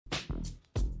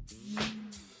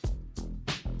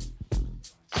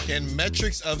Can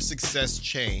metrics of success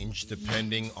change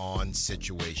depending on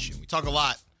situation? We talk a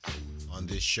lot on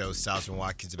this show, Stiles and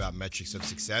Watkins, about metrics of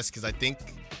success because I think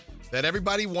that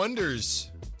everybody wonders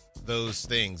those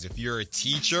things. If you're a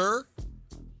teacher,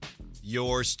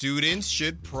 your students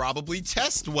should probably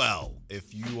test well.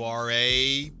 If you are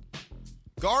a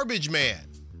garbage man,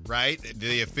 right?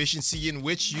 The efficiency in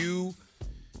which you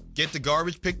get the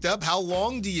garbage picked up, how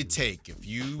long do you take? If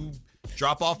you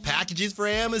drop off packages for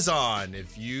Amazon,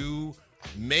 if you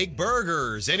make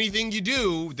burgers, anything you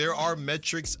do, there are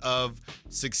metrics of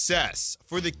success.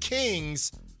 For the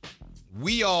Kings,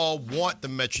 we all want the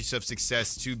metrics of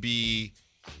success to be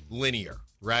linear,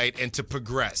 right? And to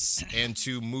progress and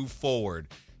to move forward.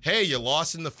 Hey, you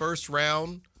lost in the first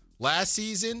round last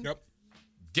season. Yep.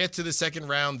 Get to the second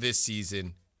round this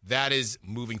season. That is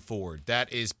moving forward.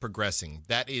 That is progressing.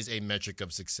 That is a metric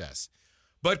of success.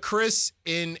 But Chris,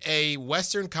 in a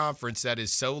Western Conference that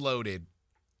is so loaded,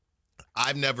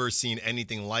 I've never seen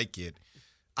anything like it.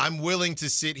 I'm willing to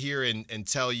sit here and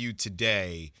tell you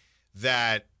today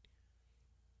that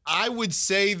I would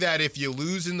say that if you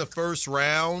lose in the first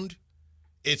round,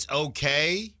 it's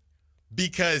okay,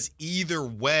 because either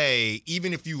way,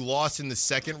 even if you lost in the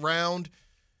second round,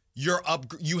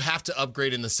 you have to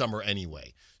upgrade in the summer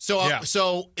anyway.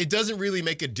 So it doesn't really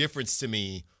make a difference to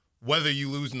me whether you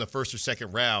lose in the first or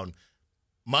second round.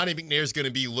 Monty McNair's going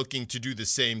to be looking to do the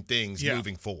same things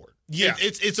moving forward. Yeah,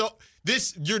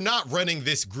 you're not running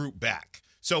this group back.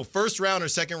 So first round or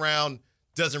second round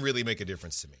doesn't really make a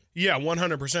difference to me. Yeah,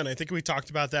 100%. I think we talked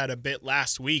about that a bit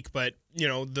last week, but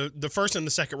the first and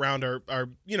the second round are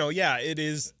it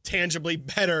is tangibly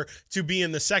better to be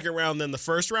in the second round than the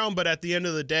first round, but at the end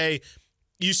of the day,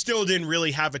 you still didn't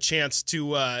really have a chance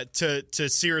to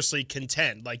seriously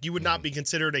contend. Like, you would not be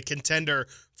considered a contender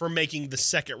for making the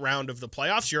second round of the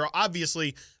playoffs. You're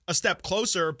obviously a step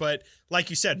closer, but like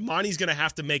you said, Monty's going to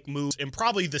have to make moves, and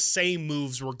probably the same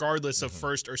moves regardless of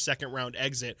first or second round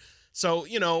exit. So,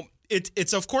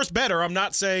 it's of course better. I'm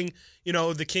not saying,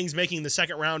 the Kings making the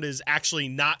second round is actually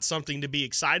not something to be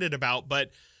excited about,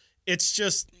 but it's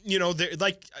just,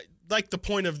 like the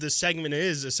point of this segment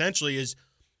is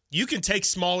you can take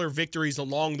smaller victories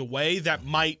along the way that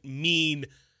might mean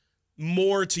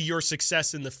more to your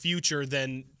success in the future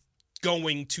than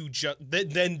going to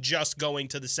just going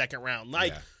to the second round.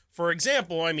 For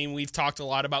example, we've talked a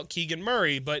lot about Keegan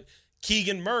Murray, but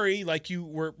Keegan Murray, like you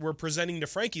were presenting to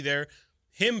Frankie there,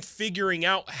 him figuring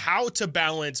out how to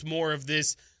balance more of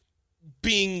this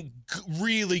being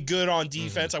really good on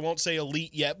defense. I won't say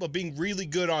elite yet, but being really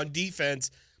good on defense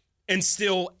and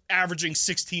still averaging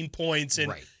 16 points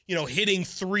and, hitting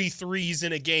 3 threes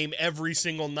in a game every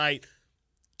single night.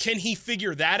 Can he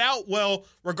figure that out? Well,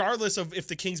 regardless of if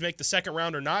the Kings make the second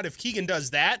round or not, if Keegan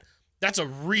does that, that's a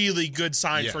really good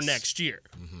sign for next year.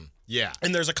 Mm-hmm. Yeah.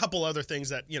 And there's a couple other things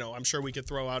that, I'm sure we could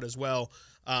throw out as well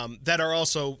that are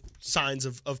also signs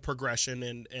of progression.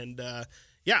 And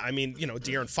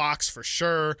De'Aaron Fox for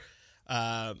sure.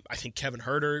 I think Kevin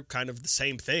Huerter, kind of the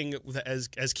same thing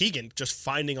as Keegan, just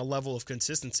finding a level of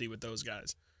consistency with those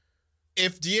guys.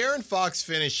 If De'Aaron Fox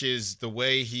finishes the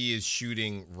way he is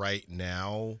shooting right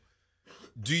now,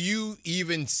 do you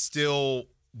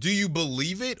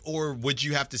believe it, or would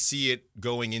you have to see it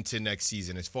going into next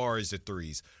season as far as the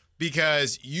threes?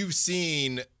 Because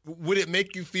would it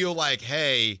make you feel like,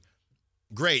 hey,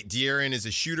 great, De'Aaron is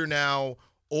a shooter now,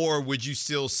 or would you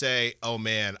still say, oh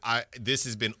man, this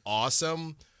has been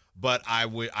awesome, but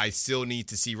I still need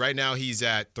to see. Right now he's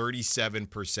at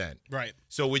 37%. Right.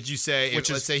 So would you say,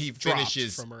 let's say he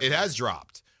finishes, it has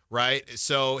dropped, right?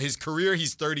 So his career,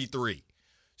 he's 33.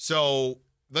 So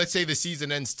let's say the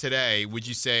season ends today. Would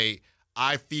you say,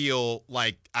 I feel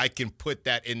like I can put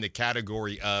that in the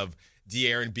category of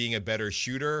De'Aaron being a better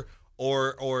shooter,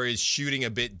 or is shooting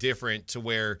a bit different to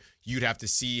where you'd have to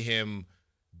see him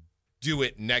do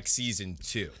it next season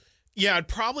too? Yeah, I'd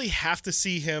probably have to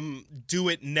see him do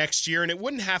it next year, and it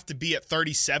wouldn't have to be at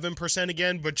 37%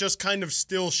 again, but just kind of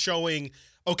still showing,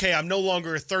 okay, I'm no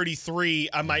longer a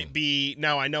 33. I might be,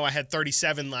 now I know I had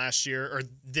 37 last year or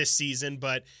this season,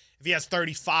 but if he has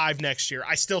 35 next year,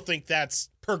 I still think that's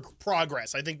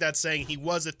progress. I think that's saying he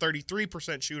was a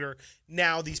 33% shooter.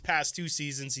 Now, these past 2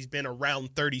 seasons, he's been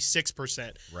around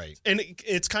 36%. Right. And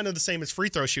it's kind of the same as free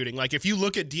throw shooting. Like, if you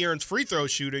look at De'Aaron's free throw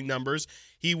shooting numbers,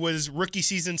 he was rookie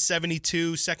season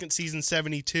 72, second season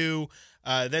 72,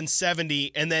 then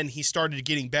 70, and then he started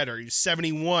getting better. He was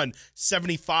 71,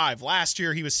 75. Last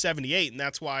year, he was 78, and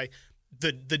that's why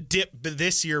the dip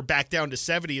this year back down to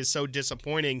 70 is so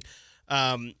disappointing.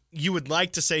 You would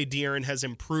like to say De'Aaron has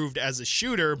improved as a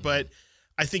shooter, but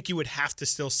I think you would have to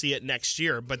still see it next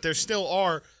year. But there still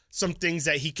are some things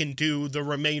that he can do the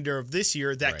remainder of this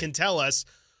year that can tell us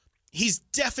he's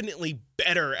definitely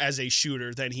better as a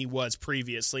shooter than he was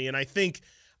previously. And I think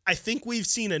we've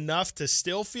seen enough to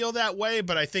still feel that way,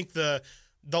 but I think the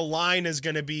line is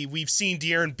going to be, we've seen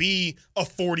De'Aaron be a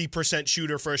 40%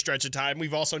 shooter for a stretch of time.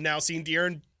 We've also now seen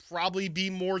De'Aaron probably be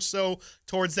more so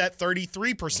towards that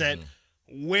 33%.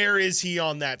 Where is he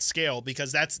on that scale?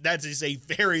 Because that is a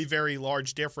very, very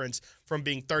large difference from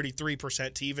being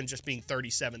 33% to even just being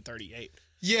 37, 38.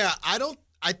 Yeah,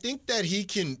 I think that he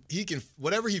can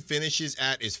whatever he finishes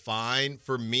at is fine.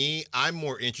 For me, I'm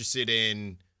more interested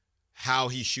in how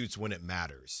he shoots when it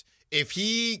matters. If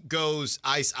he goes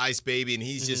ice, ice, baby, and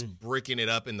he's just bricking it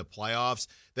up in the playoffs,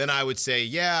 then I would say,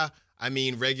 yeah, I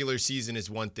mean, regular season is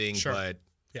one thing, but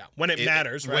yeah, when it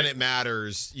matters, right? When it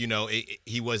matters,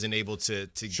 he wasn't able to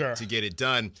get it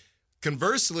done.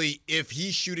 Conversely, if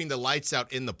he's shooting the lights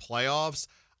out in the playoffs,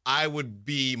 I would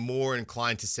be more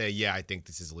inclined to say, yeah, I think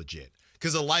this is legit.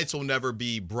 Because the lights will never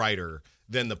be brighter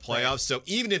than the playoffs. Right. So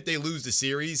even if they lose the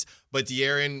series, but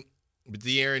De'Aaron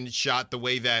shot the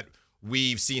way that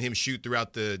we've seen him shoot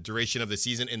throughout the duration of the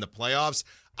season in the playoffs,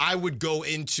 I would go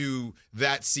into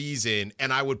that season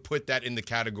and I would put that in the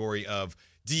category of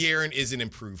De'Aaron is an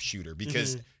improved shooter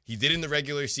because he did it in the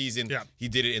regular season. Yeah. He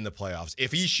did it in the playoffs.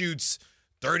 If he shoots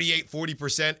 38,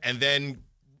 40% and then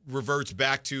reverts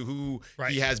back to who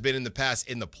he has been in the past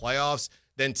in the playoffs,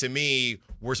 then to me,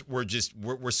 we're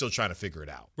still trying to figure it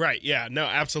out. Right. Yeah. No,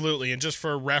 absolutely. And just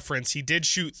for reference, he did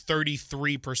shoot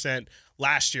 33%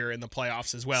 last year in the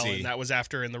playoffs as well. And that was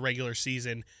after in the regular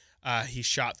season, he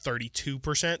shot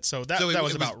 32%. So that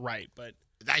was about right. But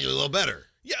that's a little better.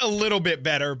 Yeah, a little bit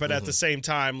better. But at the same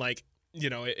time, like,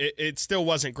 it still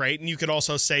wasn't great. And you could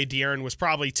also say De'Aaron was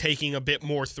probably taking a bit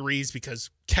more threes because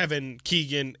Kevin,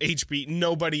 Keegan, HB,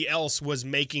 nobody else was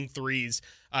making threes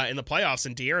in the playoffs.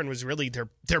 And De'Aaron was really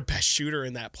their best shooter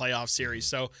in that playoff series.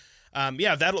 So,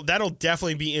 that'll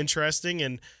definitely be interesting.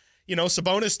 And,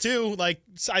 Sabonis too, like,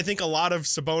 I think a lot of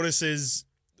Sabonis's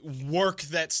work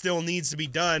that still needs to be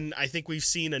done, I think we've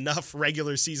seen enough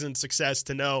regular season success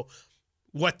to know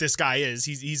what this guy is.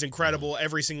 He's incredible.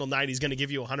 Every single night he's going to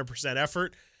give you 100%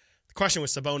 effort. The question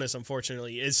with Sabonis,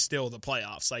 unfortunately, is still the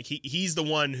playoffs. Like he's the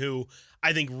one who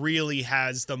I think really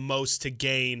has the most to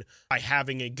gain by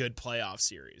having a good playoff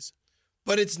series.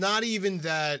 But it's not even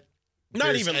that.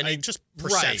 Not even just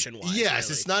perception-wise. Right. Yes,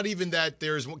 really. It's not even that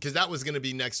there's, because that was going to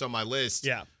be next on my list.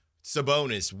 Yeah.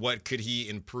 Sabonis, what could he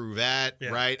improve at,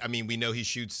 right? I mean, we know he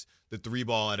shoots the three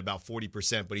ball at about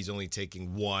 40%, but he's only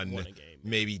taking one a game,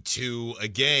 maybe two a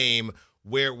game.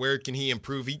 Where can he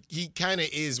improve? He kind of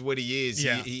is what he is.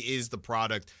 Yeah. He is the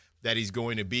product that he's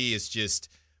going to be. It's just,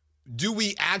 do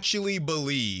we actually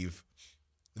believe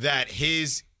that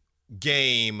his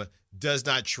game does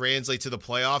not translate to the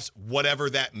playoffs, whatever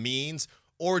that means?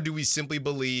 Or do we simply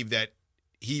believe that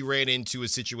he ran into a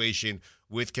situation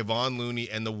with Kevon Looney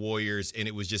and the Warriors, and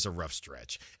it was just a rough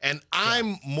stretch? And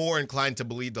I'm more inclined to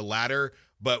believe the latter,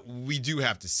 but we do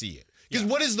have to see it. Because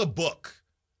what is the book,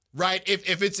 right?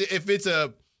 If it's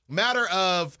a matter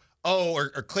of, or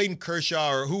Clayton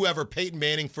Kershaw or whoever, Peyton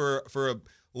Manning for a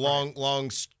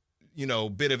long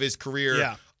bit of his career.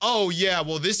 Yeah. Oh, yeah,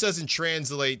 well, this doesn't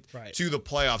translate to the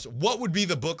playoffs. What would be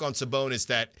the book on Sabonis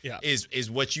that is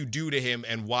what you do to him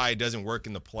and why it doesn't work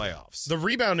in the playoffs? The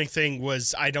rebounding thing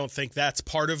was, I don't think that's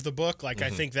part of the book. Like, I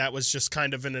think that was just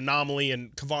kind of an anomaly,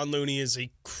 and Kevon Looney is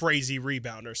a crazy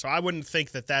rebounder. So I wouldn't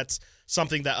think that that's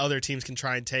something that other teams can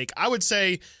try and take. I would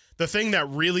say the thing that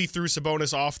really threw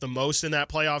Sabonis off the most in that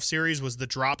playoff series was the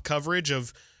drop coverage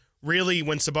of really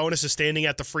when Sabonis is standing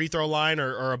at the free throw line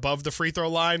or above the free throw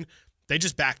line, they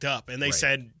just backed up and they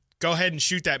said, go ahead and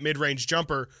shoot that mid-range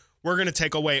jumper. We're going to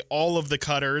take away all of the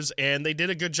cutters. And they did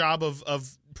a good job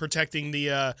of protecting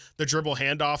the dribble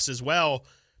handoffs as well.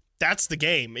 That's the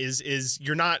game is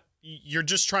you're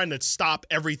just trying to stop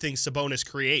everything Sabonis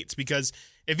creates, because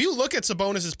if you look at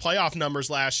Sabonis's playoff numbers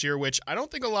last year, which I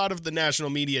don't think a lot of the national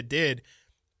media did,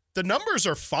 the numbers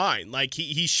are fine. Like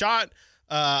he shot,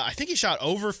 I think he shot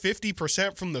over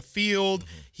 50% from the field.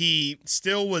 He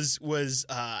still was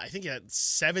I think he had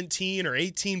 17 or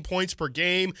 18 points per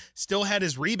game, still had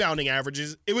his rebounding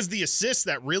averages. It was the assists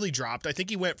that really dropped. I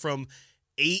think he went from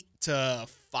 8 to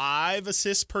 5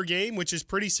 assists per game, which is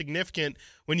pretty significant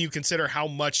when you consider how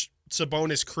much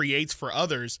Sabonis creates for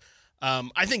others.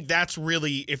 I think that's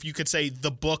really, if you could say,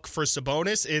 the book for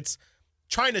Sabonis. It's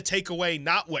trying to take away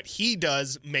not what he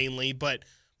does mainly, but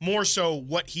more so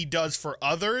what he does for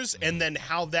others, and then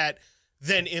how that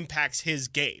then impacts his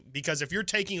game. Because if you're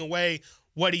taking away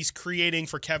what he's creating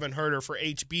for Kevin Huerter, for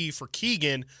HB, for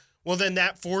Keegan, well, then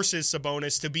that forces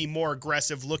Sabonis to be more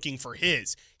aggressive looking for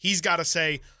his. He's got to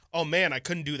say, oh, man, I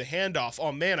couldn't do the handoff.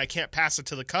 Oh, man, I can't pass it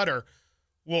to the cutter.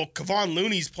 Well, Kevon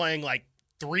Looney's playing like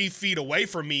 3 feet away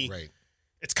from me. Right.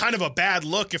 It's kind of a bad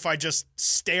look if I just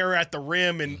stare at the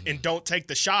rim and don't take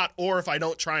the shot, or if I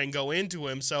don't try and go into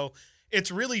him. So it's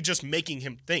really just making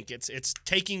him think. It's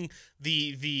taking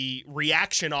the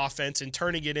reaction offense and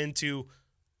turning it into,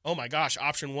 oh my gosh,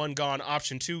 option 1 gone,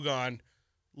 option 2 gone.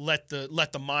 Let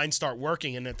the mind start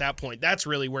working, and at that point, that's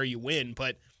really where you win.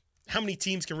 But how many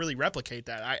teams can really replicate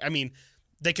that? I mean,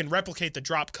 they can replicate the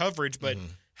drop coverage, but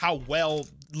how well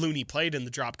Looney played in the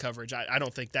drop coverage, I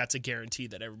don't think that's a guarantee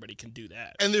that everybody can do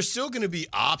that. And there's still going to be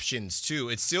options, too.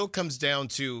 It still comes down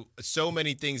to so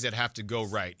many things that have to go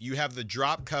right. You have the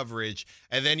drop coverage,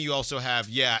 and then you also have,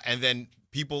 and then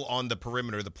people on the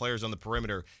perimeter, the players on the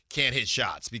perimeter can't hit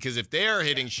shots, because if they're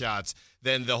hitting shots,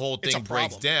 then the whole thing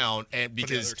breaks down. And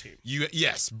because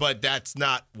but that's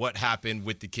not what happened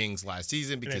with the Kings last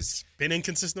season, because it's been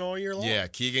inconsistent all year long. Yeah,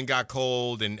 Keegan got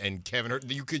cold and Kevin hurt.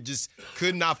 You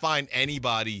could not find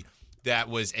anybody that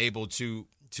was able to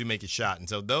make a shot. And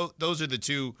so those are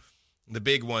the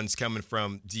big ones coming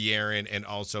from De'Aaron and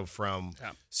also from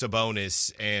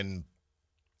Sabonis. And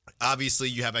obviously,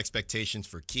 you have expectations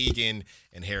for Keegan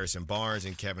and Harrison Barnes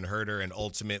and Kevin Huerter, and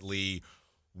ultimately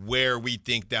where we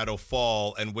think that'll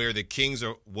fall and where the Kings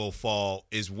will fall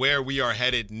is where we are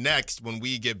headed next when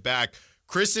we get back.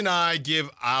 Chris and I give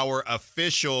our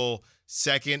official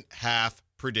second half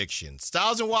predictions.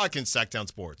 Stiles and Watkins, Sacktown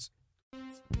Sports.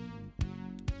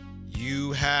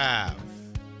 You have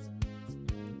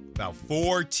about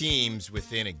 4 teams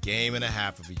within a game and a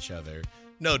half of each other.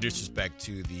 No disrespect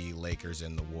to the Lakers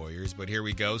and the Warriors, but here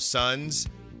we go. Suns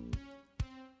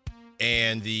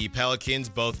and the Pelicans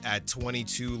both at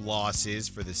 22 losses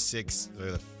for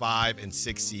the 5 and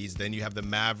 6 seeds. Then you have the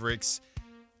Mavericks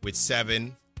with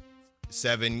 7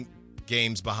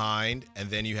 games behind, and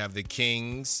then you have the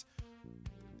Kings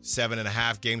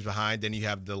 7.5 games behind. Then you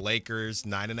have the Lakers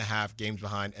 9.5 games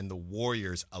behind, and the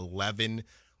Warriors 11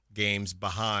 games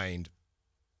behind,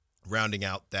 rounding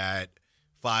out that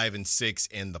 5 and 6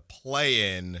 in the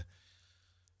play-in.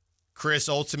 Chris,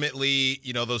 ultimately,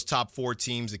 those top 4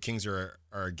 teams, the Kings are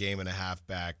a game and a half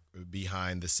back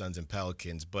behind the Suns and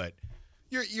Pelicans, but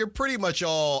you're pretty much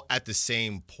all at the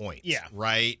same point,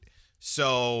 right?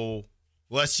 So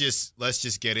let's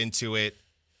just get into it.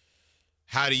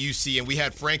 How do you see? And we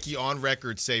had Frankie on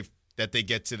record say that they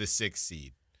get to the 6th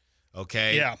seed.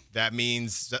 Okay. Yeah. That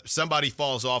means somebody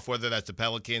falls off, whether that's the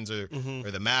Pelicans or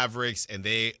the Mavericks, and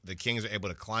the Kings are able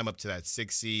to climb up to that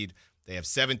 6th seed. They have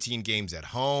 17 games at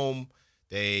home.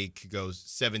 They could go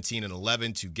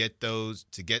 17-11 to get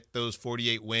those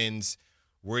 48 wins.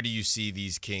 Where do you see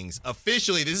these Kings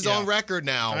officially? This is on record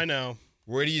now. I know.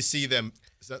 Where do you see them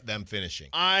finishing?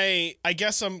 I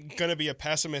guess I'm gonna be a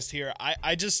pessimist here.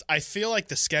 I feel like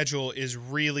the schedule is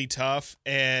really tough,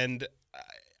 and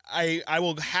I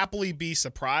will happily be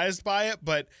surprised by it,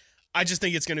 but I just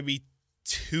think it's going to be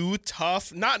too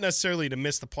tough. Not necessarily to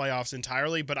miss the playoffs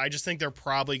entirely, but I just think they're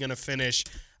probably going to finish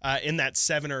in that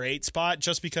 7 or 8 spot,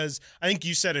 just because I think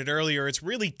you said it earlier. It's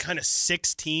really kind of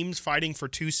 6 teams fighting for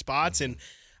 2 spots, and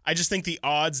I just think the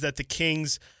odds that the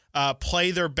Kings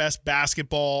play their best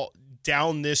basketball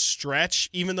down this stretch,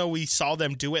 even though we saw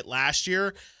them do it last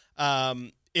year,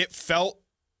 it felt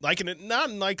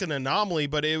not like an anomaly,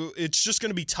 but it's just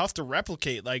going to be tough to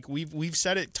replicate. Like we've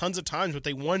said it tons of times, but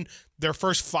they won their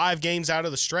first 5 games out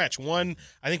of the stretch. I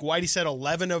think Whitey said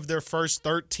 11 of their first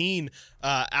 13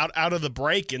 out of the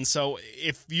break. And so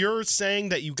if you're saying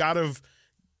that you got to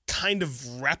kind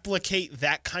of replicate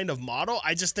that kind of model,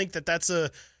 I just think that's a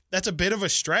bit of a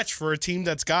stretch for a team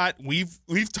that's got. We've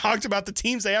talked about the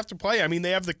teams they have to play. I mean,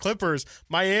 they have the Clippers,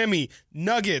 Miami,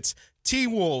 Nuggets,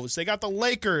 T-Wolves, they got the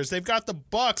Lakers, they've got the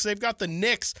Bucks, they've got the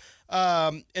Knicks,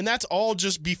 and that's all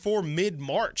just before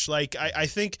mid-March. Like, I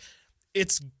think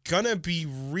it's going to be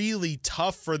really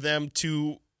tough for them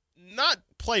to not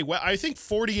play well. I think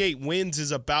 48 wins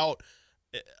is about,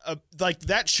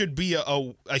 that should be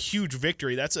a huge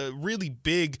victory. That's a really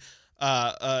big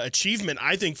achievement,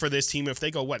 I think, for this team. If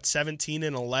they go,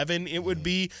 17-11, it would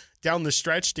be down the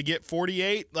stretch to get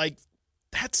 48. Like,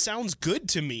 that sounds good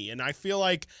to me, and I feel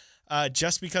like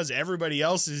just because everybody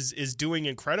else is doing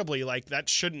incredibly, like, that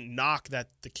shouldn't knock that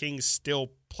the Kings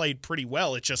still played pretty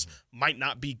well. It just might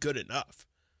not be good enough,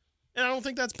 and I don't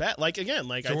think that's bad. Like, again,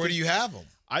 so where do you have them?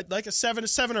 I'd like a 7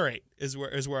 or 8 is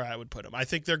where I would put them. I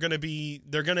think they're gonna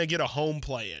get a home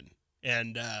play in,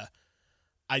 and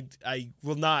I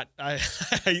will not.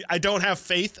 I don't have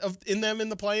faith in them in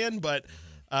the play in, but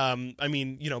I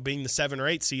mean, being the 7 or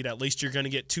 8 seed, at least you're going to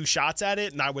get 2 shots at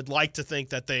it, and I would like to think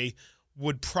that they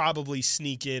would probably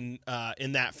sneak in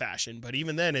that fashion. But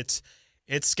even then, it's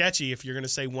sketchy if you're going to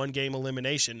say 1 game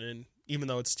elimination, and even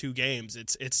though it's 2 games,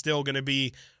 it's still going to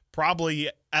be probably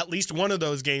at least one of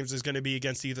those games is going to be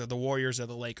against either the Warriors or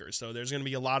the Lakers. So there's going to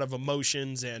be a lot of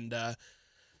emotions and a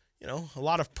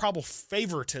lot of probable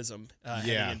favoritism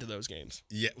heading into those games.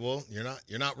 Yeah, well,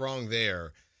 you're not wrong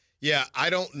there. Yeah, I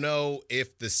don't know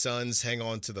if the Suns hang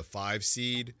on to the 5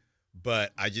 seed,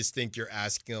 but I just think you're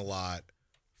asking a lot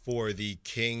for the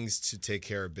Kings to take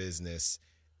care of business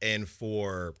and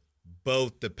for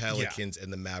both the Pelicans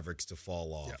and the Mavericks to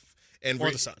fall off. Yeah.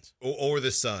 Or the Suns. Or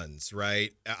the Suns,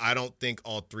 right? I don't think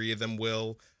all 3 of them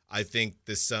will. I think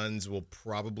the Suns will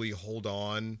probably hold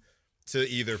on to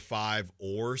either 5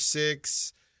 or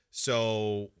 6.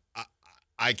 So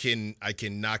I can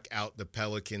knock out the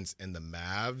Pelicans and the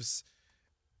Mavs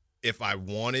if I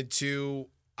wanted to.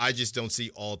 I just don't see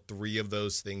all 3 of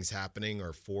those things happening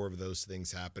or 4 of those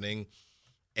things happening.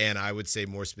 And I would say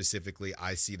more specifically,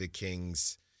 I see the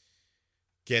Kings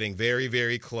getting very,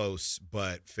 very close,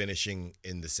 but finishing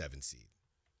in the 7 seed.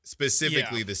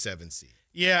 Specifically the 7 seed.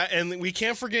 Yeah, and we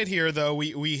can't forget here, though,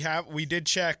 we did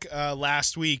check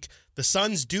last week. The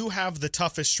Suns do have the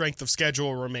toughest strength of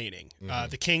schedule remaining. Mm-hmm.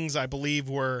 The Kings, I believe,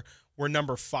 were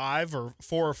number 5 or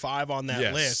 4 or 5 on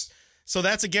that list. So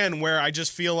that's, again, where I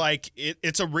just feel like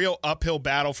it's a real uphill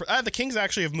battle. For the Kings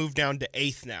actually have moved down to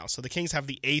 8th now. So the Kings have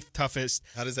the 8th toughest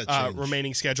How does that change?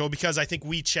 Remaining schedule, because I think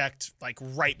we checked like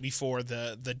right before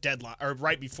the deadline, or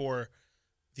right before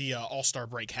the All-Star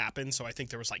break happened. So I think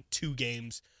there was like 2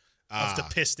 games of the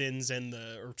Pistons and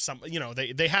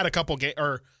they had a couple games,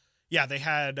 they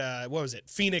had what was it?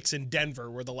 Phoenix and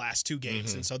Denver were the last 2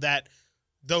 games, and so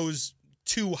those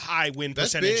 2 high win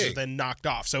percentages are then knocked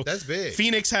off. So that's big.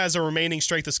 Phoenix has a remaining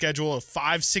strength of schedule of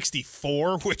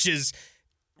 564, which is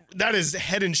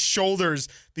head and shoulders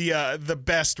the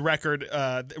best record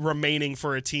remaining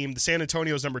for a team. The San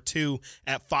Antonio's number 2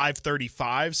 at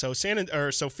 535. So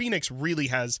Phoenix really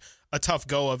has a tough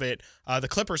go of it. The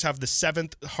Clippers have the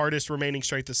 7th hardest remaining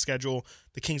strength of schedule.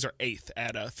 The Kings are 8th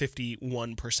at a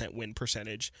 51% win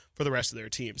percentage for the rest of their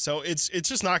team. So it's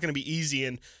just not going to be easy.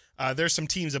 And there's some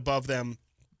teams above them.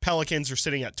 Pelicans are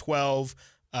sitting at 12,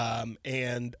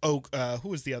 and who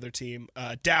was the other team?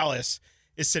 Dallas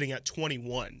is sitting at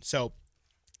 21. So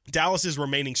Dallas's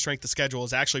remaining strength of schedule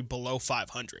is actually below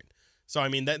 500. So I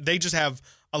mean they just have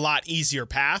a lot easier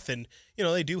path, and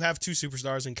they do have 2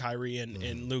 superstars in Kyrie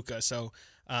and Luka. So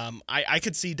I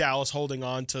could see Dallas holding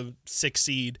on to 6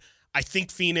 seed. I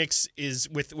think Phoenix is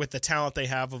with the talent they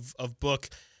have of Book,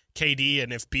 KD,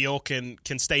 and if Beal can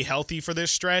stay healthy for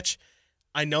this stretch,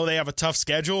 I know they have a tough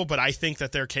schedule, but I think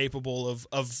that they're capable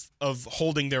of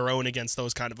holding their own against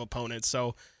those kind of opponents.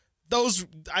 So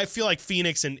I feel like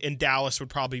Phoenix and Dallas would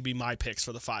probably be my picks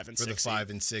for the 5 and 6. For the 5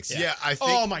 and 6. Yeah, I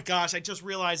think. Oh my gosh, I just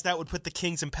realized that would put the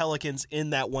Kings and Pelicans in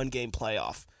that 1-game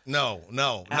playoff. No,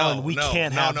 Alan, we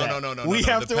can't have that. No. We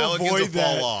have to avoid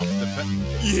that. Fall off.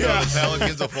 The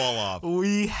Pelicans will fall off.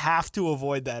 We have to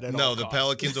avoid that at all costs. The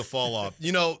Pelicans will fall off.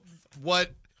 You know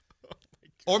what?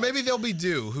 Or maybe they'll be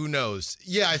due. Who knows?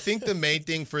 Yeah, I think the main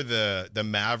thing for the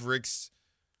Mavericks,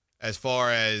 as far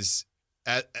as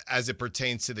it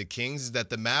pertains to the Kings, is that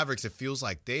the Mavericks, it feels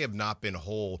like they have not been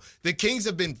whole. The Kings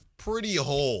have been pretty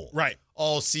whole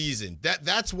all season.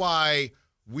 That's why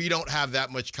we don't have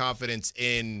that much confidence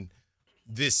in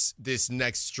this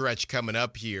next stretch coming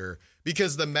up here,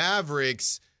 because the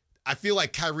Mavericks, I feel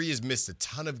like Kyrie has missed a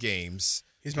ton of games.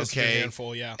 He's missed a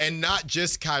handful, yeah. And not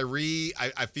just Kyrie.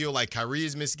 I feel like Kyrie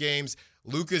has missed games.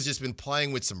 Luka's just been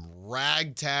playing with some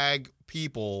ragtag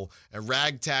people and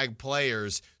ragtag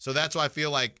players. So that's why I feel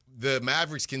like the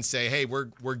Mavericks can say, hey,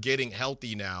 we're getting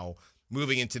healthy now,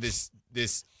 moving into this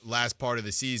last part of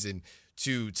the season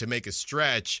to make a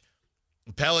stretch.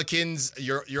 Pelicans,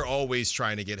 you're always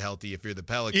trying to get healthy if you're the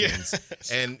Pelicans.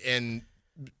 Yes. And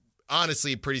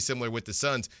honestly, pretty similar with the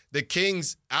Suns. The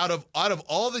Kings, out of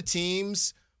all the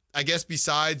teams, I guess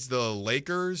besides the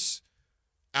Lakers,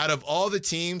 out of all the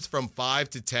teams from 5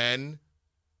 to 10,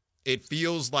 it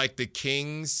feels like the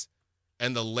Kings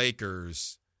and the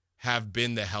Lakers have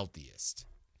been the healthiest.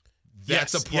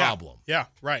 That's a problem. Yeah,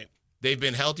 right. They've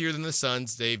been healthier than the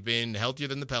Suns. They've been healthier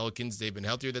than the Pelicans. They've been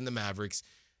healthier than the Mavericks.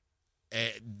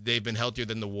 They've been healthier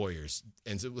than the Warriors.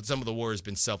 And some of the Warriors have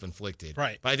been self-inflicted.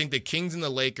 Right. But I think the Kings and the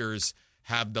Lakers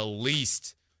have the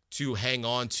least to hang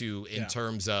on to in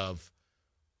terms of,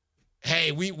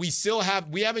 hey, we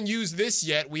haven't used this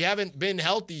yet. We haven't been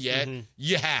healthy yet. Mm-hmm.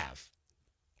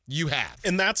 You have.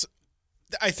 And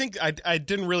I think I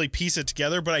didn't really piece it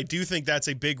together, but I do think that's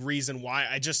a big reason why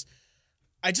I just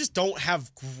don't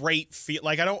have great feel.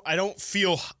 Like I don't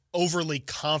feel overly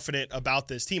confident about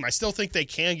this team. I still think they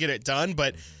can get it done,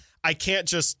 but I can't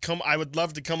just come. I would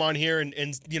love to come on here and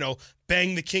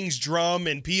bang the Kings drum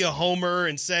and be a homer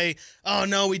and say, oh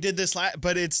no, we did this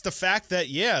but it's the fact that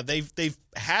they've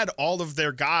had all of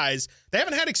their guys. They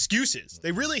haven't had excuses.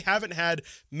 They really haven't had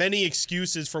many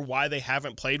excuses for why they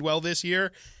haven't played well this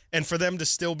year. And for them to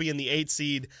still be in the 8th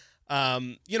seed,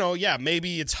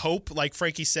 maybe it's hope, like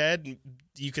Frankie said.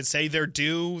 You could say they're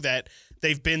due, that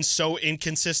they've been so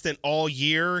inconsistent all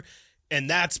year, and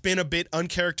that's been a bit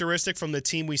uncharacteristic from the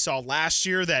team we saw last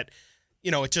year, that,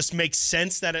 it just makes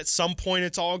sense that at some point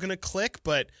it's all going to click.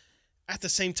 But at the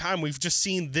same time, we've just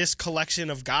seen this collection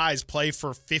of guys play for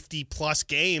 50-plus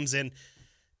games, and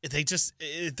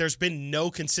there's been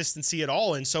no consistency at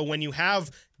all. And so when you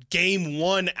have game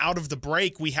one out of the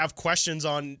break, we have questions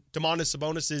on Domantas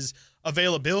Sabonis's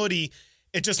availability.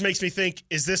 It just makes me think,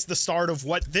 is this the start of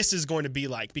what this is going to be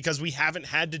like? Because we haven't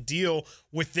had to deal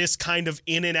with this kind of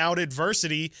in and out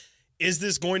adversity. Is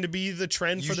this going to be the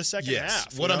trend for the second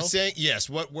half? I'm saying, yes.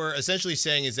 What we're essentially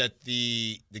saying is that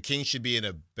the Kings should be in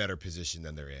a better position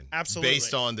than they're in. Absolutely.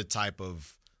 Based on the type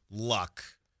of luck,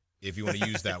 if you want to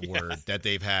use that word, that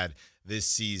they've had this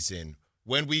season.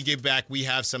 When we get back, we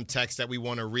have some text that we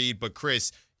want to read. But,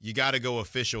 Chris, you got to go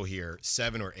official here,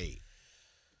 7 or 8.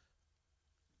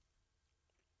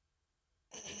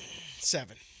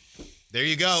 7. There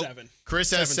you go. 7.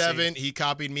 Chris has 7. 7. He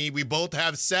copied me. We both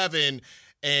have 7,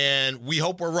 and we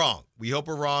hope we're wrong. We hope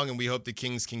we're wrong, and we hope the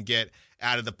Kings can get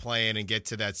out of the play-in and get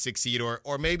to that 6th seed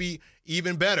or maybe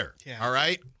even better. Yeah. All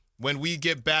right? When we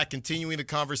get back, continuing the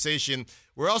conversation,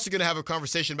 we're also going to have a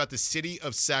conversation about the city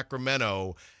of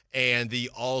Sacramento and the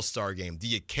All-Star game. Do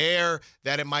you care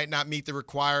that it might not meet the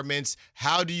requirements?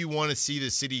 How do you want to see the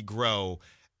city grow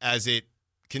as it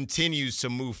continues to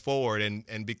move forward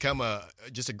and become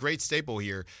just a great staple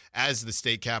here as the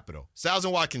state capital? Stiles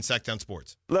and Watkins, Sacktown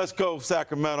Sports. Let's go,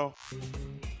 Sacramento.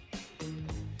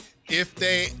 If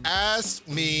they ask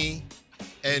me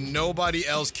and nobody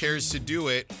else cares to do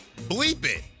it, bleep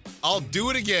it. I'll do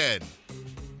it again.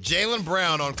 Jaylen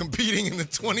Brown on competing in the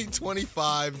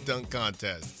 2025 dunk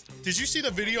contest. Did you see the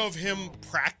video of him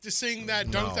practicing that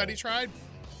dunk that he tried?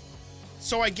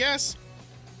 So I guess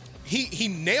he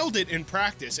nailed it in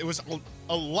practice. It was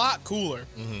a lot cooler.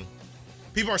 Mm-hmm.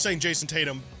 People are saying Jason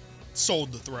Tatum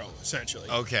sold the throw, essentially.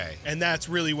 Okay. And that's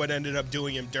really what ended up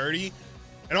doing him dirty.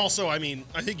 And also, I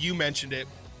think you mentioned it.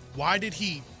 Why did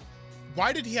he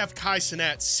have Kai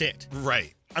Cenat sit?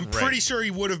 Right. I'm pretty sure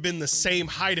he would have been the same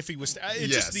height if he was.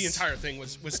 Just the entire thing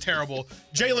was terrible.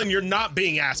 Jaylen, you're not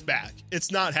being asked back.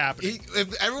 It's not happening.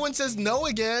 If everyone says no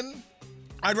again,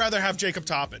 I'd rather have Jacob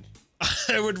Toppin.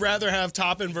 I would rather have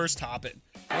Toppin versus Toppin.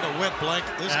 What a wet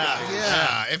blanket this guy is.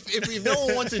 Yeah. If no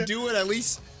one wants to do it, at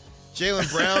least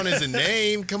Jaylen Brown is a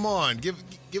name. Come on, give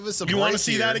us a break. You want to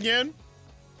see that again?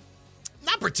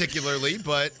 Not particularly,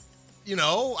 but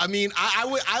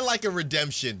I like a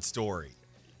redemption story.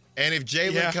 And if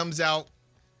Jaylen comes out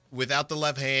without the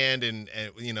left hand and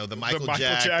the Michael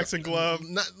Jackson glove,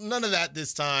 none of that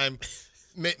this time,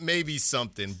 maybe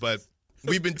something. But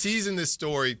we've been teasing this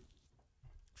story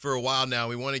for a while now.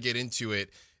 We want to get into it.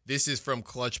 This is from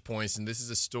Clutch Points, and this is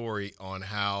a story on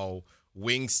how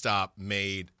Wingstop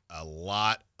made a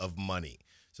lot of money.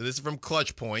 So this is from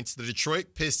Clutch Points. The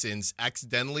Detroit Pistons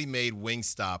accidentally made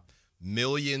Wingstop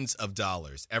millions of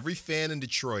dollars. Every fan in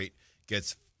Detroit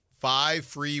gets 5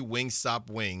 free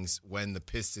Wingstop wings when the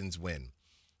Pistons win.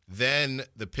 Then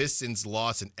the Pistons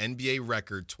lost an NBA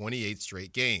record 28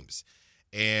 straight games,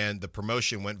 and the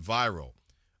promotion went viral.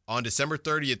 On December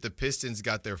 30th, the Pistons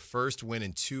got their first win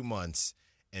in 2 months,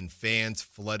 and fans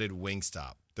flooded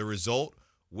Wingstop. The result,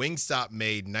 Wingstop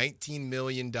made $19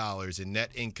 million in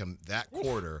net income that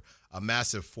quarter, a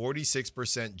massive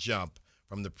 46% jump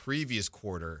from the previous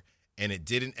quarter, and it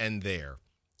didn't end there.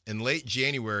 In late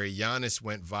January, Giannis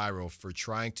went viral for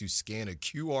trying to scan a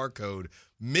QR code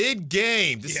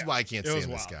mid-game. This is why I can't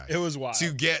stand this guy. It was wild.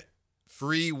 To get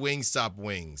free Wingstop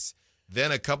wings.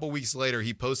 Then a couple weeks later,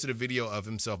 he posted a video of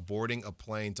himself boarding a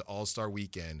plane to All-Star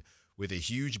Weekend with a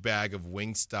huge bag of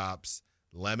Wingstop's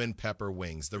lemon pepper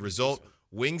wings. The result,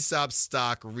 Wingstop's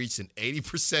stock reached an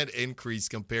 80% increase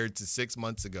compared to 6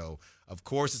 months ago. Of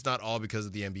course, it's not all because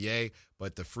of the NBA,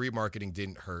 but the free marketing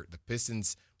didn't hurt. The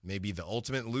Pistons may be the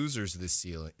ultimate losers this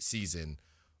season,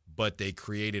 but they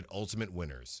created ultimate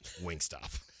winners,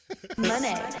 Wingstop.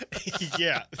 Money.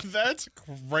 Yeah, that's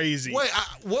crazy. Wait,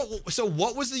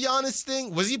 what was the Giannis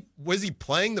thing? Was he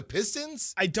playing the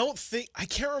Pistons? I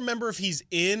can't remember if he's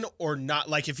in or not,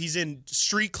 like if he's in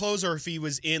street clothes or if he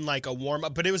was in like a warm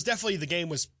up, but it was definitely, the game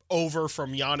was over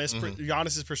from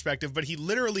Giannis's perspective, but he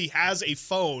literally has a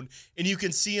phone and you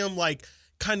can see him like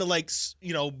kind of like,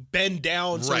 bend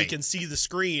down so he can see the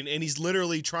screen, and he's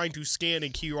literally trying to scan a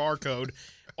QR code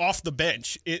off the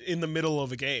bench in the middle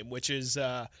of a game, which is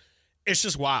it's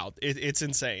just wild. It's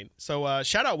insane. So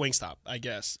shout out Wingstop, I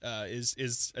guess,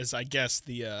 is I guess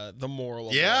the moral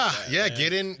of that. Yeah,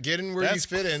 get in where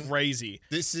That's you fit in. Crazy.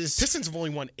 This is Pistons have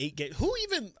only won 8 games. Who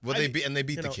even? Well, they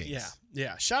beat the Kings.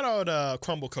 Yeah. Shout out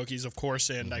Crumble Cookies, of course,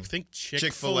 and I think Chick-fil-A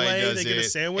Chick-fil-A, does they get a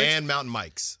sandwich. and Mountain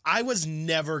Mike's. I was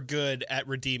never good at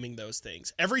redeeming those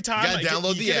things. Every time You gotta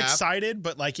download you the get app. excited,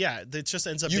 but it just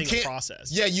ends up being a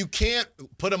process. Yeah, you can't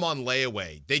put them on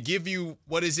layaway. They give you,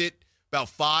 what is it, about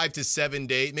 5 to 7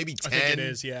 days, maybe 10. I think it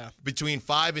is, yeah. Between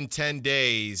 5 and 10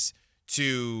 days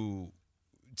to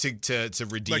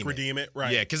redeem redeem it,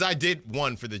 right? Yeah, because I did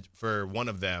one for one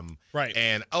of them, right?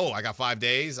 And I got 5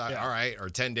 days, all right, or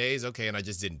 10 days, okay, and I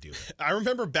just didn't do it. I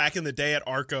remember back in the day at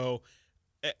Arco,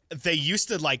 they used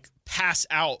to like pass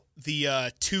out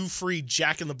the 2 free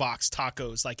Jack in the Box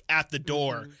tacos like at the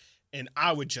door. And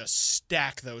I would just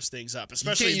stack those things up,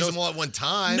 especially you can't use them all at one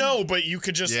time. No, but you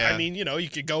could just, you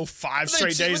could go 5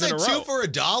 straight days in a row. 2 for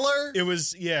 $1? It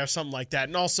was, something like that.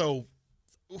 And also,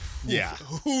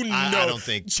 who knows? I don't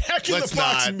think. Jack in the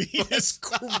Box meat is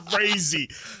crazy.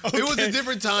 Okay? It was a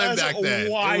different time back then.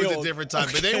 Wild. It was a different time,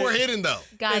 but they were hidden though.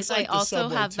 Guys, like I also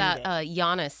have Subway that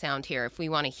Giannis sound here if we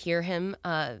want to hear him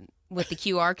with the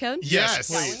QR code. Yes,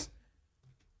 please.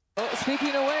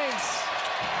 Speaking of wings.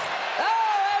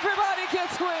 Everybody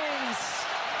gets wings.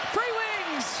 Free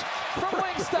wings from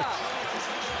Wingstop.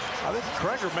 I think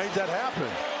Kreger made that happen.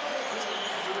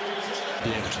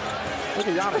 Look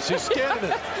at Giannis. He's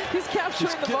scanning it. He's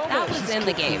capturing the moment. That was in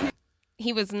the game.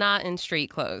 He was not in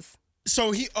street clothes.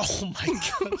 So he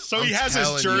has his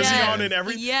you. jersey Yes. on and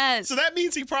everything. Yes. So that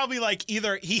means he probably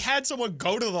either he had someone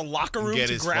go to the locker room Get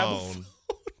to his grab a phone.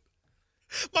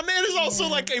 My man is also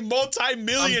like a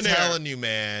multi-millionaire. I'm telling you,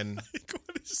 man.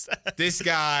 What is that? This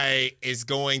guy is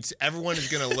everyone is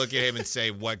going to look at him and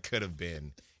say, what could have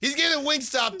been? He's getting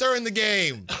Wingstop during the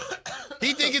game.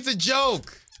 He think it's a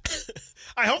joke.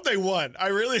 I hope they won. I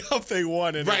really hope they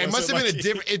won. And Right, it must have been a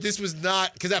different. This was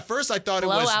not, because at first I thought it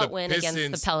was the Blowout win Pistons.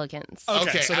 against the Pelicans.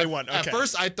 Okay, so they won. At Okay.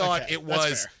 first I thought Okay, it that's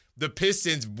was fair. the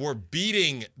Pistons were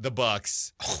beating the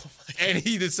Bucks, and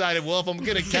he decided, well, if I'm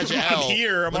going to catch an L, I'm let me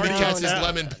already catch on this that.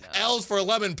 lemon. L's for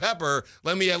lemon pepper.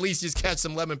 Let me at least just catch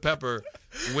some lemon pepper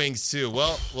wings too.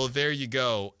 Well, there you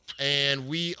go. And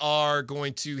we are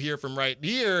going to hear from right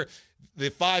here. The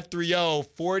 5-3-0,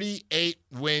 48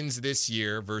 wins this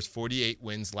year versus 48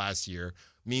 wins last year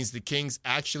means the Kings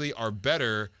actually are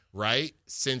better, right?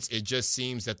 Since it just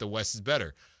seems that the West is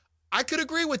better. I could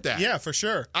agree with that. Yeah, for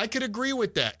sure. I could agree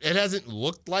with that. It hasn't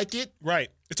looked like it. Right.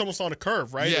 It's almost on a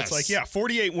curve, right? Yes. It's like,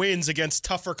 48 wins against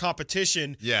tougher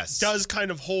competition Yes. does kind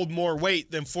of hold more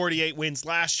weight than 48 wins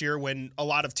last year when a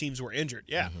lot of teams were injured.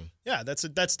 Yeah. Yeah, that's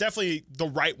definitely the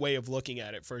right way of looking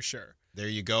at it for sure. There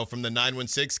you go. From the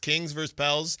 9-1-6, Kings versus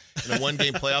Pels in a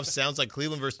one-game playoff. Sounds like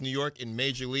Cleveland versus New York in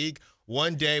Major League.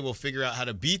 One day we'll figure out how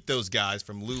to beat those guys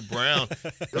from Lou Brown.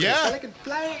 Yeah. Pelican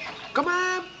play. Come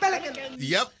on, Pelican.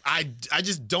 Yep. I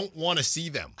just don't want to see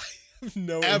them.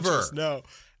 No Ever. interest, no.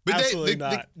 But absolutely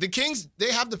not. The Kings,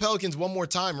 they have the Pelicans one more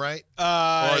time, right? Or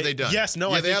are they done? Yes, no,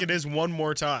 Yeah, I think have- it is one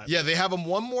more time. Yeah, they have them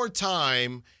one more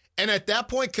time. And at that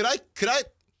point, could I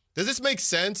does this make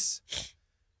sense?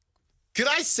 Could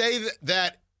I say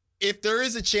that if there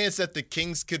is a chance that the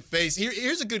Kings could face,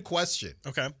 here's a good question.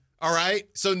 Okay. All right.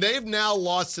 So they've now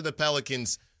lost to the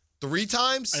Pelicans 3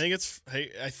 times? I think it's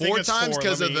 4 times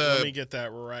because of Let me get that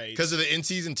right. Because of the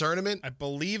in-season tournament? I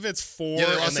believe it's 4, Yeah,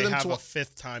 they lost and to they them have a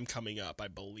 5th time coming up, I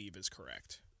believe is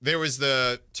correct. There was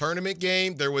the tournament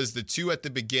game. There was the 2 at the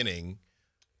beginning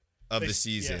of the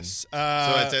season. Yes.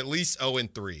 So it's at least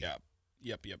 0-3. Yep.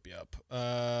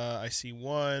 I see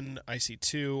 1, I see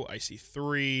 2, I see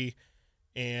 3,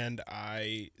 and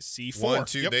I see 4. 1,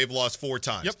 2. Yep. They've lost 4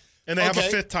 times. Yep. And they have a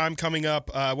Okay. 5th time coming up.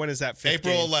 When is that? 5th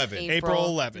April game? 11. April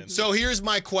 11. So here's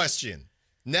my question.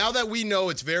 Now that we know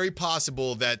it's very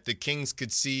possible that the Kings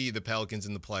could see the Pelicans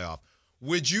in the playoff,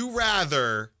 would you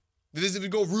rather, this is to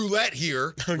go roulette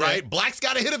here, right? Black's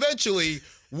got to hit eventually.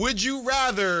 Would you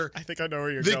rather I think I know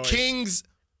where you're the going. Kings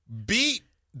beat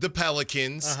the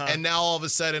Pelicans and now all of a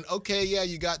sudden, okay, yeah,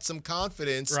 you got some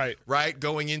confidence, Right.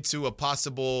 going into a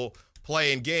possible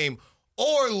play-in game,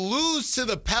 or lose to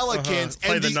the Pelicans,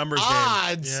 Play and the the numbers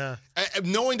odds, game.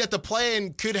 knowing that the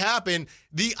play-in could happen,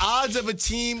 the odds of a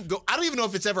team go. I don't even know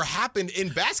if it's ever happened in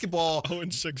basketball.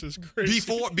 0-6 is crazy.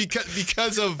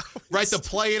 Because of the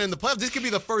play-in and the playoffs. This could be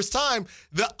the first time.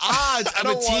 The odds of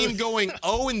a team going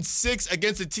 0-6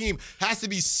 against a team has to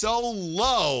be so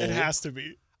low. It has to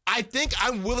be. I think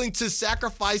I'm willing to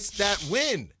sacrifice that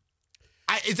win.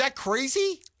 Is that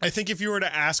crazy? I think if you were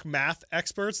to ask math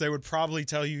experts, they would probably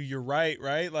tell you you're right?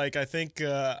 Like I think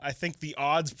the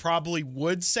odds probably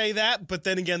would say that, but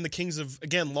then again, the Kings have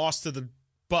lost to the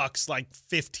Bucks like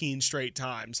 15 straight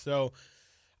times. So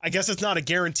I guess it's not a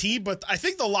guarantee, but I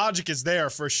think the logic is there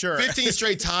for sure. 15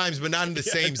 straight times, but not in the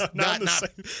same, not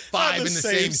 5 in the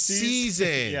same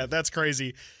season. Yeah, that's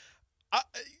crazy.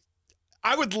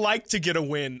 I would like to get a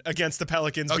win against the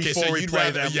Pelicans before we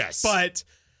play them. Yes. But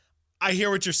I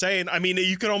hear what you're saying. I mean,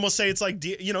 you could almost say it's like,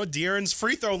 De'Aaron's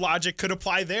free throw logic could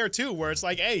apply there too, where it's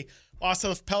like, hey, lost to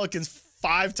the Pelicans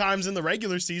 5 times in the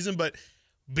regular season, but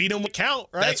beat them with count,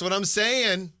 right? That's what I'm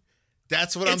saying.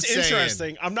 It's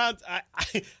interesting.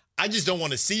 I just don't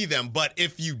want to see them, but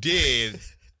if you did.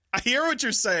 I hear what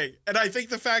you're saying, and I think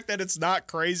the fact that it's not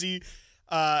crazy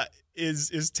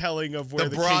is telling of where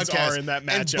the Kings are in that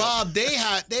matchup. And Bob,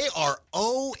 they are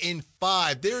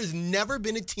 0-5. There has never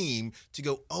been a team to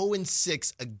go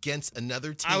 0-6 against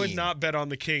another team. I would not bet on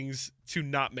the Kings to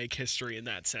not make history in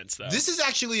that sense, though. This is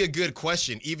actually a good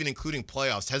question, even including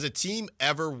playoffs. Has a team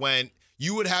ever gone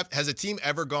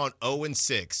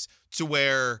 0-6 to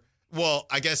where, well,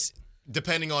 I guess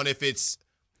depending on if it's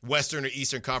Western or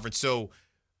Eastern Conference. So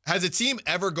has a team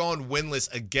ever gone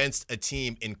winless against a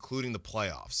team, including the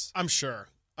playoffs? I'm sure.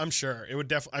 It would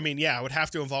definitely. I mean, yeah, it would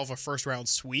have to involve a first round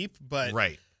sweep, but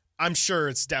right. I'm sure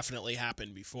it's definitely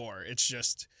happened before. It's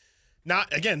just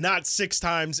not 6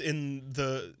 times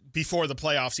before the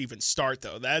playoffs even start,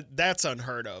 though. That's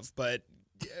unheard of. But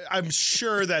I'm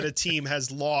sure that a team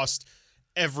has lost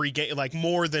every game, like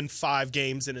more than 5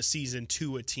 games in a season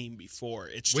to a team before.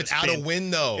 It's just without a win,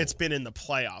 though. It's been in the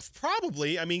playoff,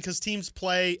 probably. I mean, because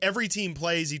every team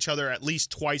plays each other at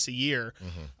least twice a year.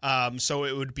 Mm-hmm. So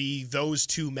it would be those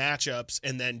 2 matchups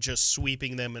and then just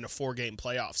sweeping them in a 4-game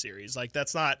playoff series. Like,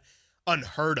 that's not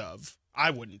unheard of.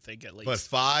 I wouldn't think, at least. But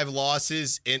 5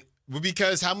 losses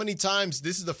because how many times?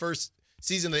 This is the first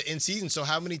season in season. So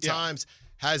how many times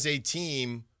has a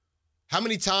team? How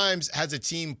many times has a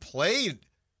team played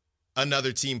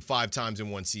another team 5 times in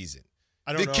one season?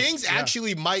 I don't know. The Kings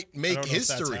actually might make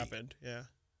history. If that's happened. Yeah.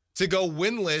 To go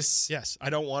winless. Yes, I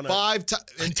don't want to. 5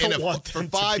 for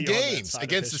 5 games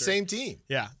against the same team.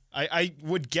 Yeah, I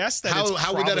would guess that.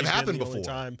 How would that have happened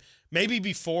before? Maybe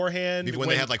beforehand, when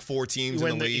they had like 4 teams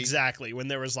in the league. Exactly, when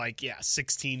there was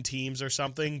 16 teams or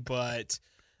something, but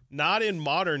not in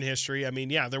modern history. I mean,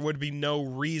 yeah, there would be no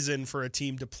reason for a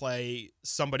team to play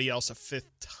somebody else a 5th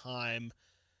time.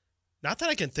 Not that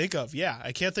I can think of. Yeah,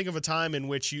 I can't think of a time in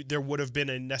which there would have been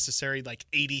a necessary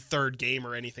 83rd game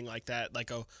or anything like that,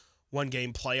 like a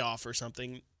 1-game playoff or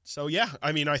something. So yeah,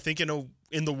 I mean, I think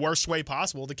in the worst way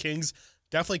possible, the Kings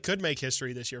definitely could make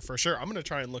history this year for sure. I'm going to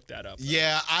try and look that up, though.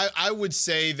 Yeah, I would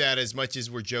say that as much as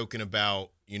we're joking about,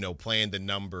 playing the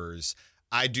numbers,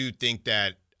 I do think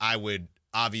that I would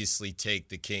obviously take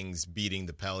the Kings beating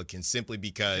the Pelicans simply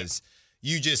because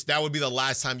that would be the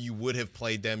last time you would have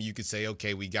played them. You could say,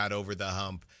 okay, we got over the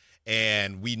hump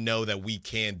and we know that we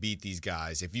can beat these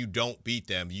guys. If you don't beat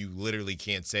them, you literally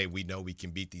can't say we know we can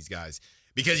beat these guys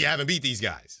because you haven't beat these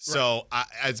guys. Right. So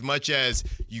as much as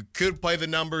you could play the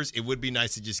numbers, it would be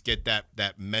nice to just get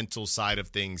that mental side of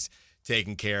things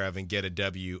taken care of and get a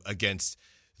W against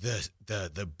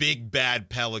the big bad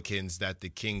Pelicans that the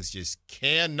Kings just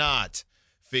cannot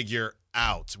figure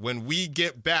out. When we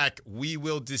get back, we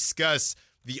will discuss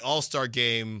the All-Star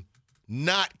game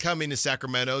not coming to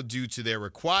Sacramento due to their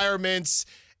requirements,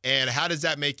 and how does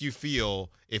that make you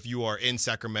feel if you are in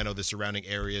Sacramento, the surrounding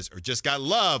areas, or just got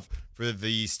love for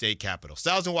the state capital.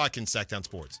 Stiles and Watkins, Sacktown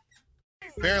Sports.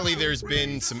 Apparently there's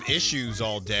been some issues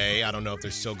all day. I don't know if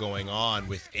they're still going on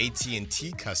with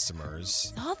AT&T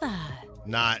customers. Saw that.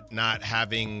 Not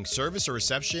having service or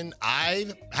reception.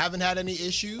 I haven't had any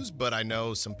issues, but I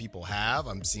know some people have.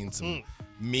 I'm seeing some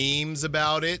memes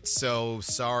about it. So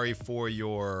sorry for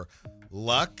your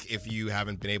luck if you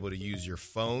haven't been able to use your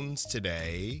phones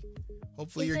today.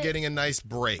 Hopefully you're getting a nice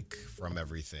break from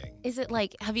everything. Is it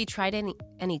have you tried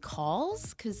any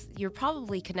calls? Because you're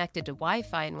probably connected to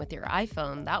Wi-Fi, and with your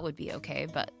iPhone, that would be okay.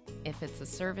 But if it's a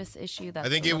service issue, that's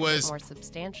bit more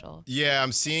substantial. Yeah,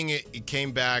 I'm seeing it. It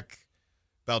came back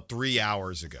about 3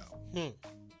 hours ago.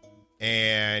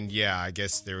 And yeah, I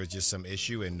guess there was just some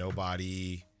issue and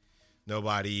nobody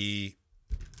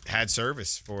had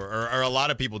service or a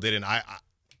lot of people didn't. I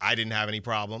didn't have any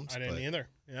problems. I didn't either.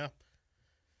 Yeah.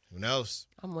 Who knows?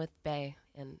 I'm with Bay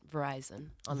and Verizon.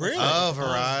 Really? Oh,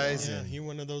 Verizon. Yeah, you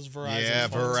one of those Verizon. Yeah,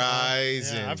 phones, huh?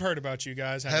 Verizon. Yeah, I've heard about you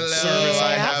guys having Hello, service.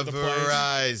 I all have over the place.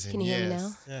 Verizon. Can you hear me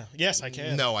now? Yeah. Yes, I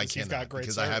can. No, I You've cannot got great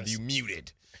because service. I have you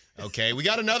muted. Okay, we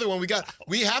got another one.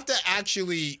 We have to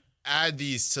actually add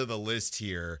these to the list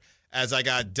here, as I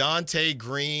got Dante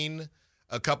Green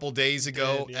a couple days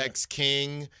ago,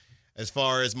 ex-King. As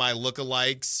far as my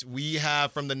lookalikes, we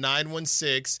have from the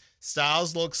 916,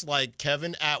 Stiles looks like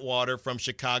Kevin Atwater from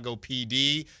Chicago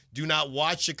PD. Do not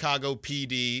watch Chicago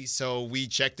PD, so we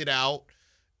checked it out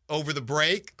over the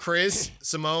break. Chris,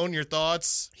 Simone, your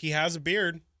thoughts? He has a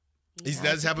beard. He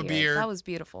does have a beard. That was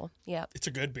beautiful. Yeah. It's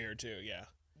a good beard too. Yeah.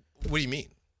 What do you mean?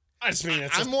 I just mean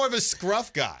I'm more of a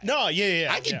scruff guy. No, yeah.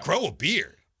 I can grow a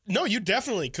beard. No, you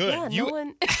definitely could. Yeah, you, no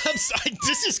one...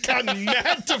 this has gotten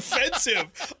mad defensive.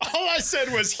 All I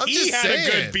said was he had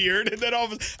a good beard, and then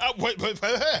all of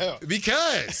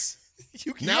because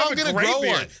you now I'm gonna grow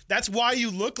one. That's why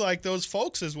you look like those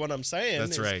folks, is what I'm saying.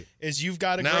 That's right. Is you've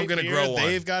got a now great I'm gonna beard. grow one.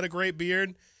 They've got a great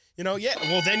beard. You know, yeah.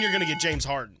 Well, then you're gonna get James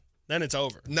Harden. Then it's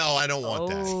over. No, I don't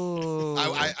want Oh.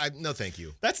 that. I no, thank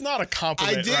you. That's not a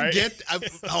compliment. I did right? get.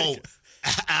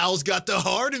 Al's got the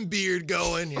Harden beard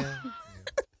going. Yeah.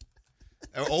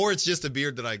 Or it's just a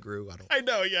beard that I grew. I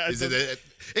know, yeah.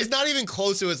 It's not even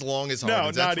close to as long as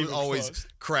Harden's. No, not That's even what always close.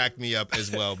 cracked me up as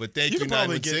well. But thank you, could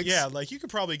probably 916. you could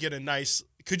probably get a nice.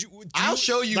 Could you? I'll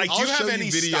show you. Like, do I'll you have show any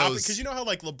you videos because you know how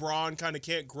like LeBron kind of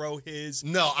can't grow his.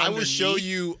 No, I will show underneath?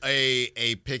 you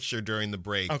a picture during the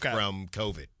break from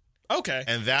COVID. Okay.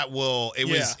 And that will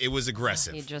it was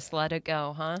aggressive. You just let it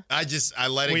go, huh? I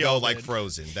let it go like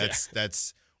Frozen.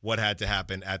 That's what had to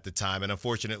happen at the time. And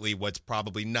unfortunately, what's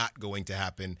probably not going to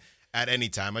happen at any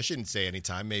time, I shouldn't say any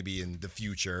time, maybe in the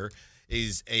future,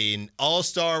 is an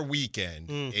all-star weekend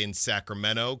in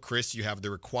Sacramento. Chris, you have the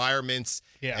requirements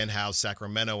and how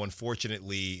Sacramento,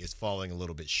 unfortunately, is falling a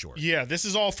little bit short. Yeah, this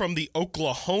is all from the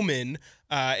Oklahoman,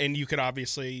 and you could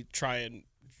obviously try and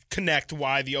connect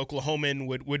why the Oklahoman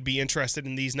would be interested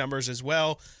in these numbers as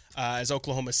well, as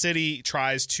Oklahoma City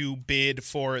tries to bid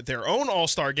for their own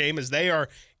all-star game, as they are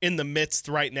in the midst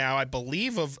right now, I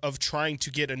believe, of trying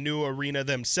to get a new arena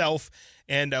themselves.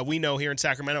 And we know here in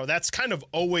Sacramento, that's kind of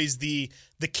always the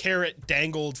carrot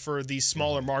dangled for these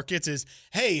smaller markets is,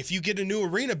 hey, if you get a new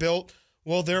arena built,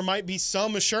 well, there might be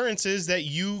some assurances that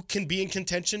you can be in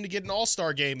contention to get an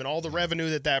all-star game and all the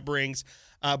revenue that brings.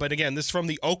 But again, this is from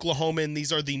the Oklahoman.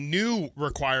 These are the new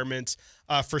requirements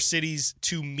for cities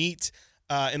to meet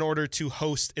in order to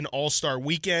host an all-star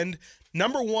weekend.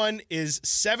 Number one is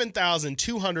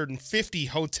 7,250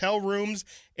 hotel rooms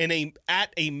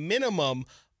at a minimum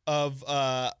of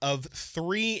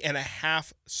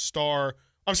 3.5 star.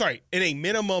 I'm sorry, in a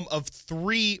minimum of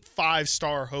 3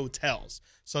 5-star hotels.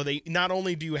 So they not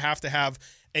only do you have to have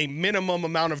a minimum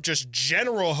amount of just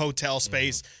general hotel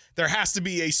space, there has to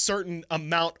be a certain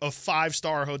amount of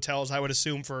 5-star hotels, I would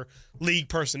assume, for league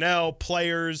personnel,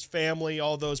 players, family,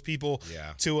 all those people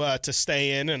to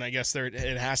stay in. And I guess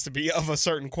it has to be of a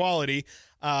certain quality.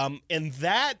 And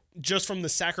that, just from the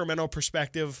Sacramento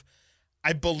perspective,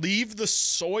 I believe the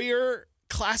Sawyer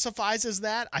classifies as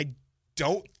that. I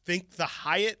don't think the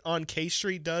Hyatt on K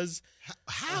Street does.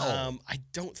 How? I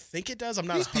don't think it does. I'm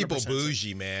not. These people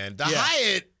bougie, man. The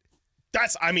Hyatt.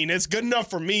 It's good enough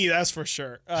for me. That's for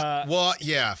sure.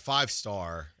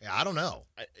 5-star. Yeah, I don't know.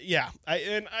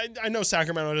 I know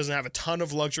Sacramento doesn't have a ton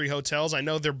of luxury hotels. I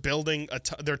know they're building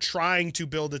they're trying to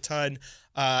build a ton.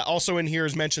 Also in here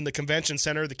is mentioned the convention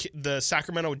center. The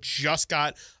Sacramento just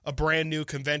got a brand new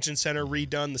convention center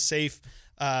redone. The Safe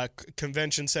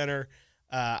Convention Center.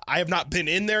 I have not been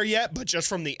in there yet, but just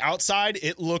from the outside,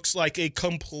 it looks like a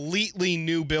completely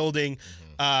new building.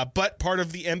 But part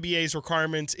of the NBA's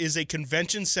requirements is a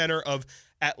convention center of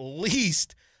at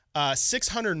least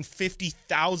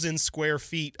 650,000 square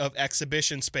feet of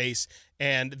exhibition space.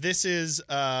 And this is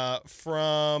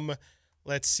from,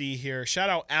 let's see here.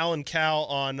 Shout out Alan Cal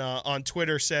on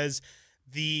Twitter, says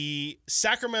the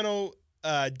Sacramento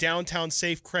Downtown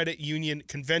Safe Credit Union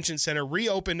Convention Center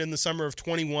reopened in the summer of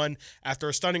 21 after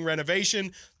a stunning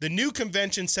renovation. The new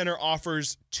convention center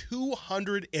offers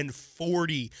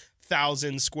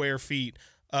 240,000 square feet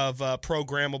of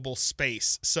programmable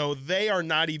space. So they are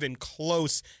not even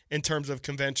close in terms of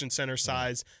convention center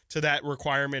size to that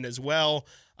requirement as well.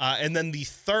 And then the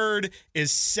third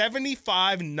is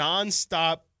 75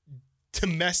 nonstop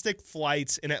domestic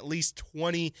flights and at least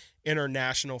 20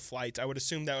 international flights. I would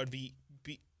assume that would be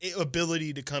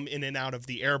ability to come in and out of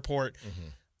the airport.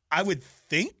 I would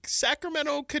think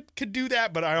Sacramento could do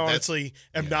that, but I honestly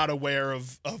am not aware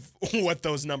of what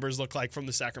those numbers look like from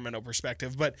the Sacramento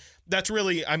perspective. But that's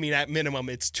really, I mean, at minimum,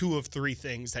 it's 2 of 3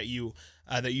 things that you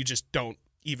just don't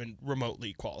even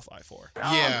remotely qualify for.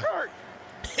 Yeah.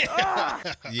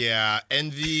 Yeah,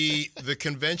 and the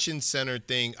convention center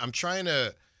thing, I'm trying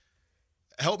to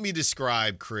help me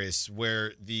describe, Chris,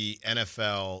 where the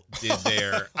NFL did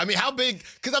their. I mean, how big?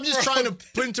 Because I'm just trying to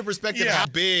put into perspective how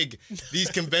big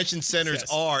these convention centers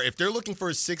are. If they're looking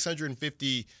for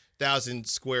 650,000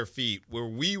 square feet, where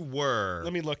we were,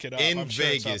 let me look it up. In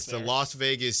Vegas, the Las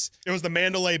Vegas. It was the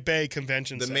Mandalay Bay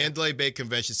Convention Center. The Mandalay Bay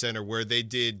Convention Center, where they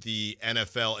did the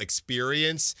NFL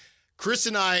experience. Chris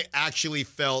and I actually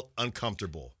felt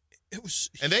uncomfortable. It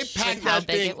was, and they packed that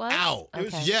thing out. Okay.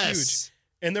 It was huge.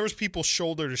 And there was people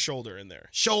shoulder to shoulder in there.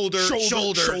 Shoulder.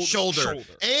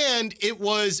 And it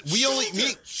was,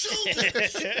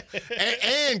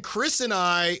 and Chris and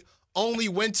I only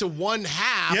went to one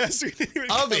half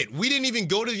of it. We didn't even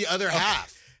go to the other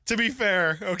half. To be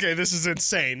fair, okay, this is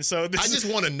insane. So I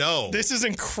just want to know. This is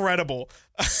incredible.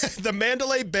 The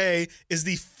Mandalay Bay is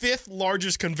the 5th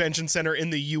largest convention center in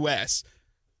the U.S.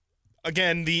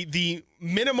 Again, the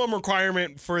minimum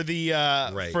requirement for the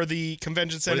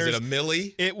convention centers. What is it, a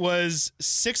milli? It was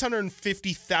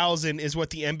 650,000 is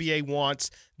what the NBA wants.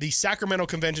 The Sacramento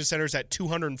Convention Center is at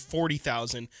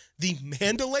 240,000. The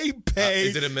Mandalay Bay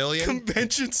is it a million?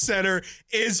 Convention Center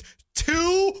is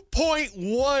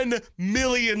 2.1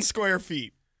 million square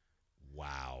feet.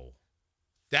 Wow.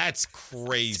 That's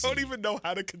crazy. I don't even know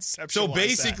how to conceptualize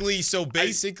So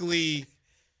basically,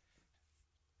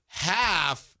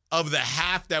 half of the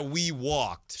half that we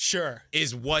walked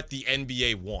is what the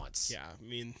NBA wants. Yeah, I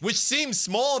mean, which seems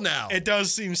small now. It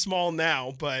does seem small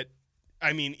now, but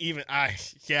I mean,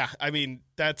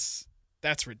 that's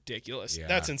ridiculous. Yeah.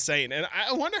 That's insane. And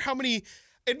I wonder how many.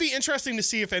 It'd be interesting to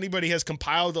see if anybody has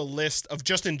compiled a list of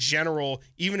just in general,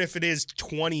 even if it is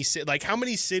 20, like how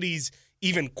many cities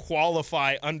even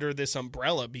qualify under this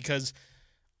umbrella, because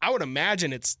I would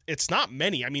imagine it's not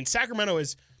many. I mean, Sacramento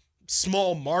is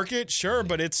small market, sure,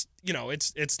 but it's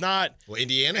not. Well,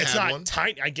 Indiana it's had not one.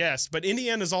 Tiny, I guess, but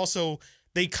Indiana's also,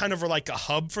 they kind of are like a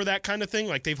hub for that kind of thing.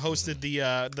 Like they've hosted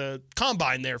the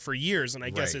combine there for years, and I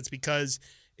guess it's because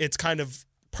it's kind of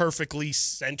perfectly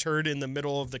centered in the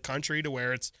middle of the country to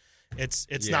where it's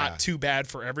not too bad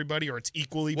for everybody, or it's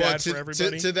equally bad for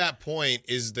everybody. To that point,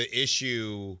 is the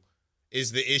issue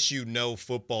no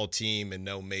football team and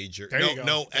no major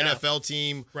no NFL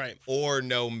team or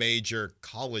no major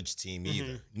college team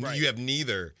either. Right. You have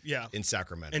neither in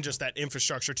Sacramento. And just that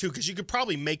infrastructure too, because you could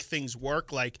probably make things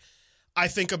work. Like I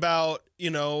think about,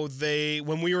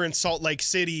 when we were in Salt Lake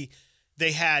City,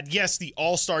 they had, the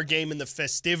All-Star game and the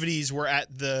festivities were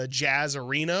at the Jazz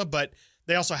Arena, but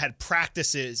they also had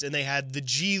practices, and they had the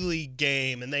G League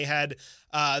game, and they had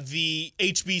the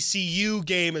HBCU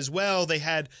game as well. They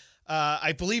had,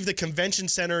 I believe the convention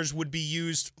centers would be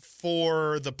used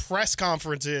for the press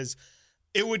conferences.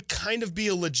 It would kind of be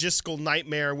a logistical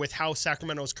nightmare with how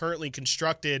Sacramento is currently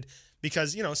constructed,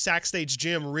 because, Sac Stage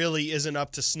Gym really isn't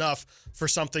up to snuff for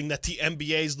something that the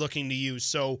NBA is looking to use.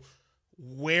 So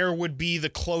where would be the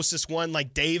closest one?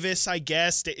 Like Davis, I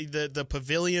guess. The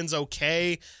pavilion's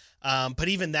okay. But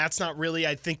even that's not really,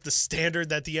 I think, the standard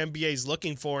that the NBA is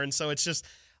looking for. And so it's just,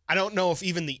 I don't know if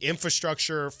even the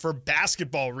infrastructure for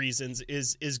basketball reasons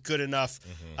is good enough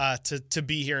to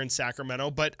be here in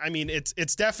Sacramento. But I mean,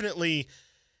 it's definitely,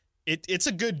 it's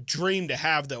a good dream to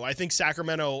have, though. I think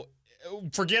Sacramento,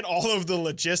 forget all of the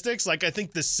logistics. Like, I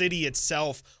think the city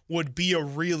itself would be a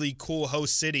really cool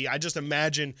host city. I just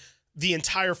imagine the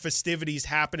entire festivities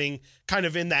happening kind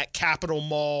of in that Capitol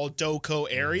Mall, Doco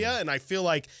area, and I feel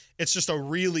like it's just a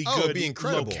really good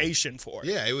location for it.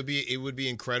 Yeah, it would be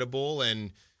incredible,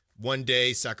 and one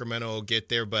day Sacramento will get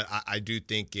there, but I do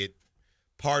think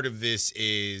part of this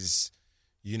is,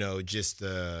 just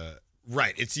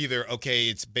it's either,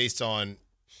 it's based on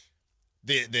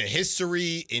the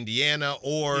history, Indiana,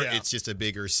 or it's just a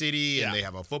bigger city and they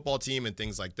have a football team and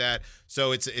things like that.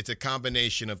 So it's a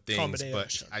combination of things.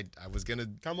 But I was gonna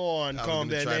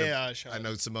combination. I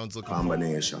know Simone's looking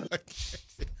combination.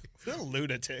 What a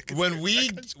lunatic. When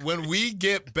we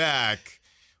get back,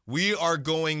 we are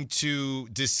going to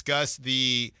discuss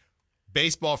the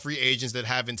baseball free agents that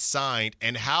haven't signed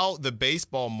and how the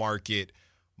baseball market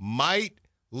might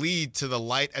lead to the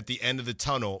light at the end of the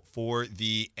tunnel for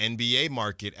the NBA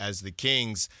market as the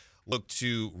Kings look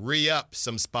to re-up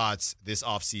some spots this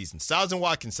offseason. Stiles and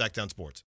Watkins, Sacktown Sports.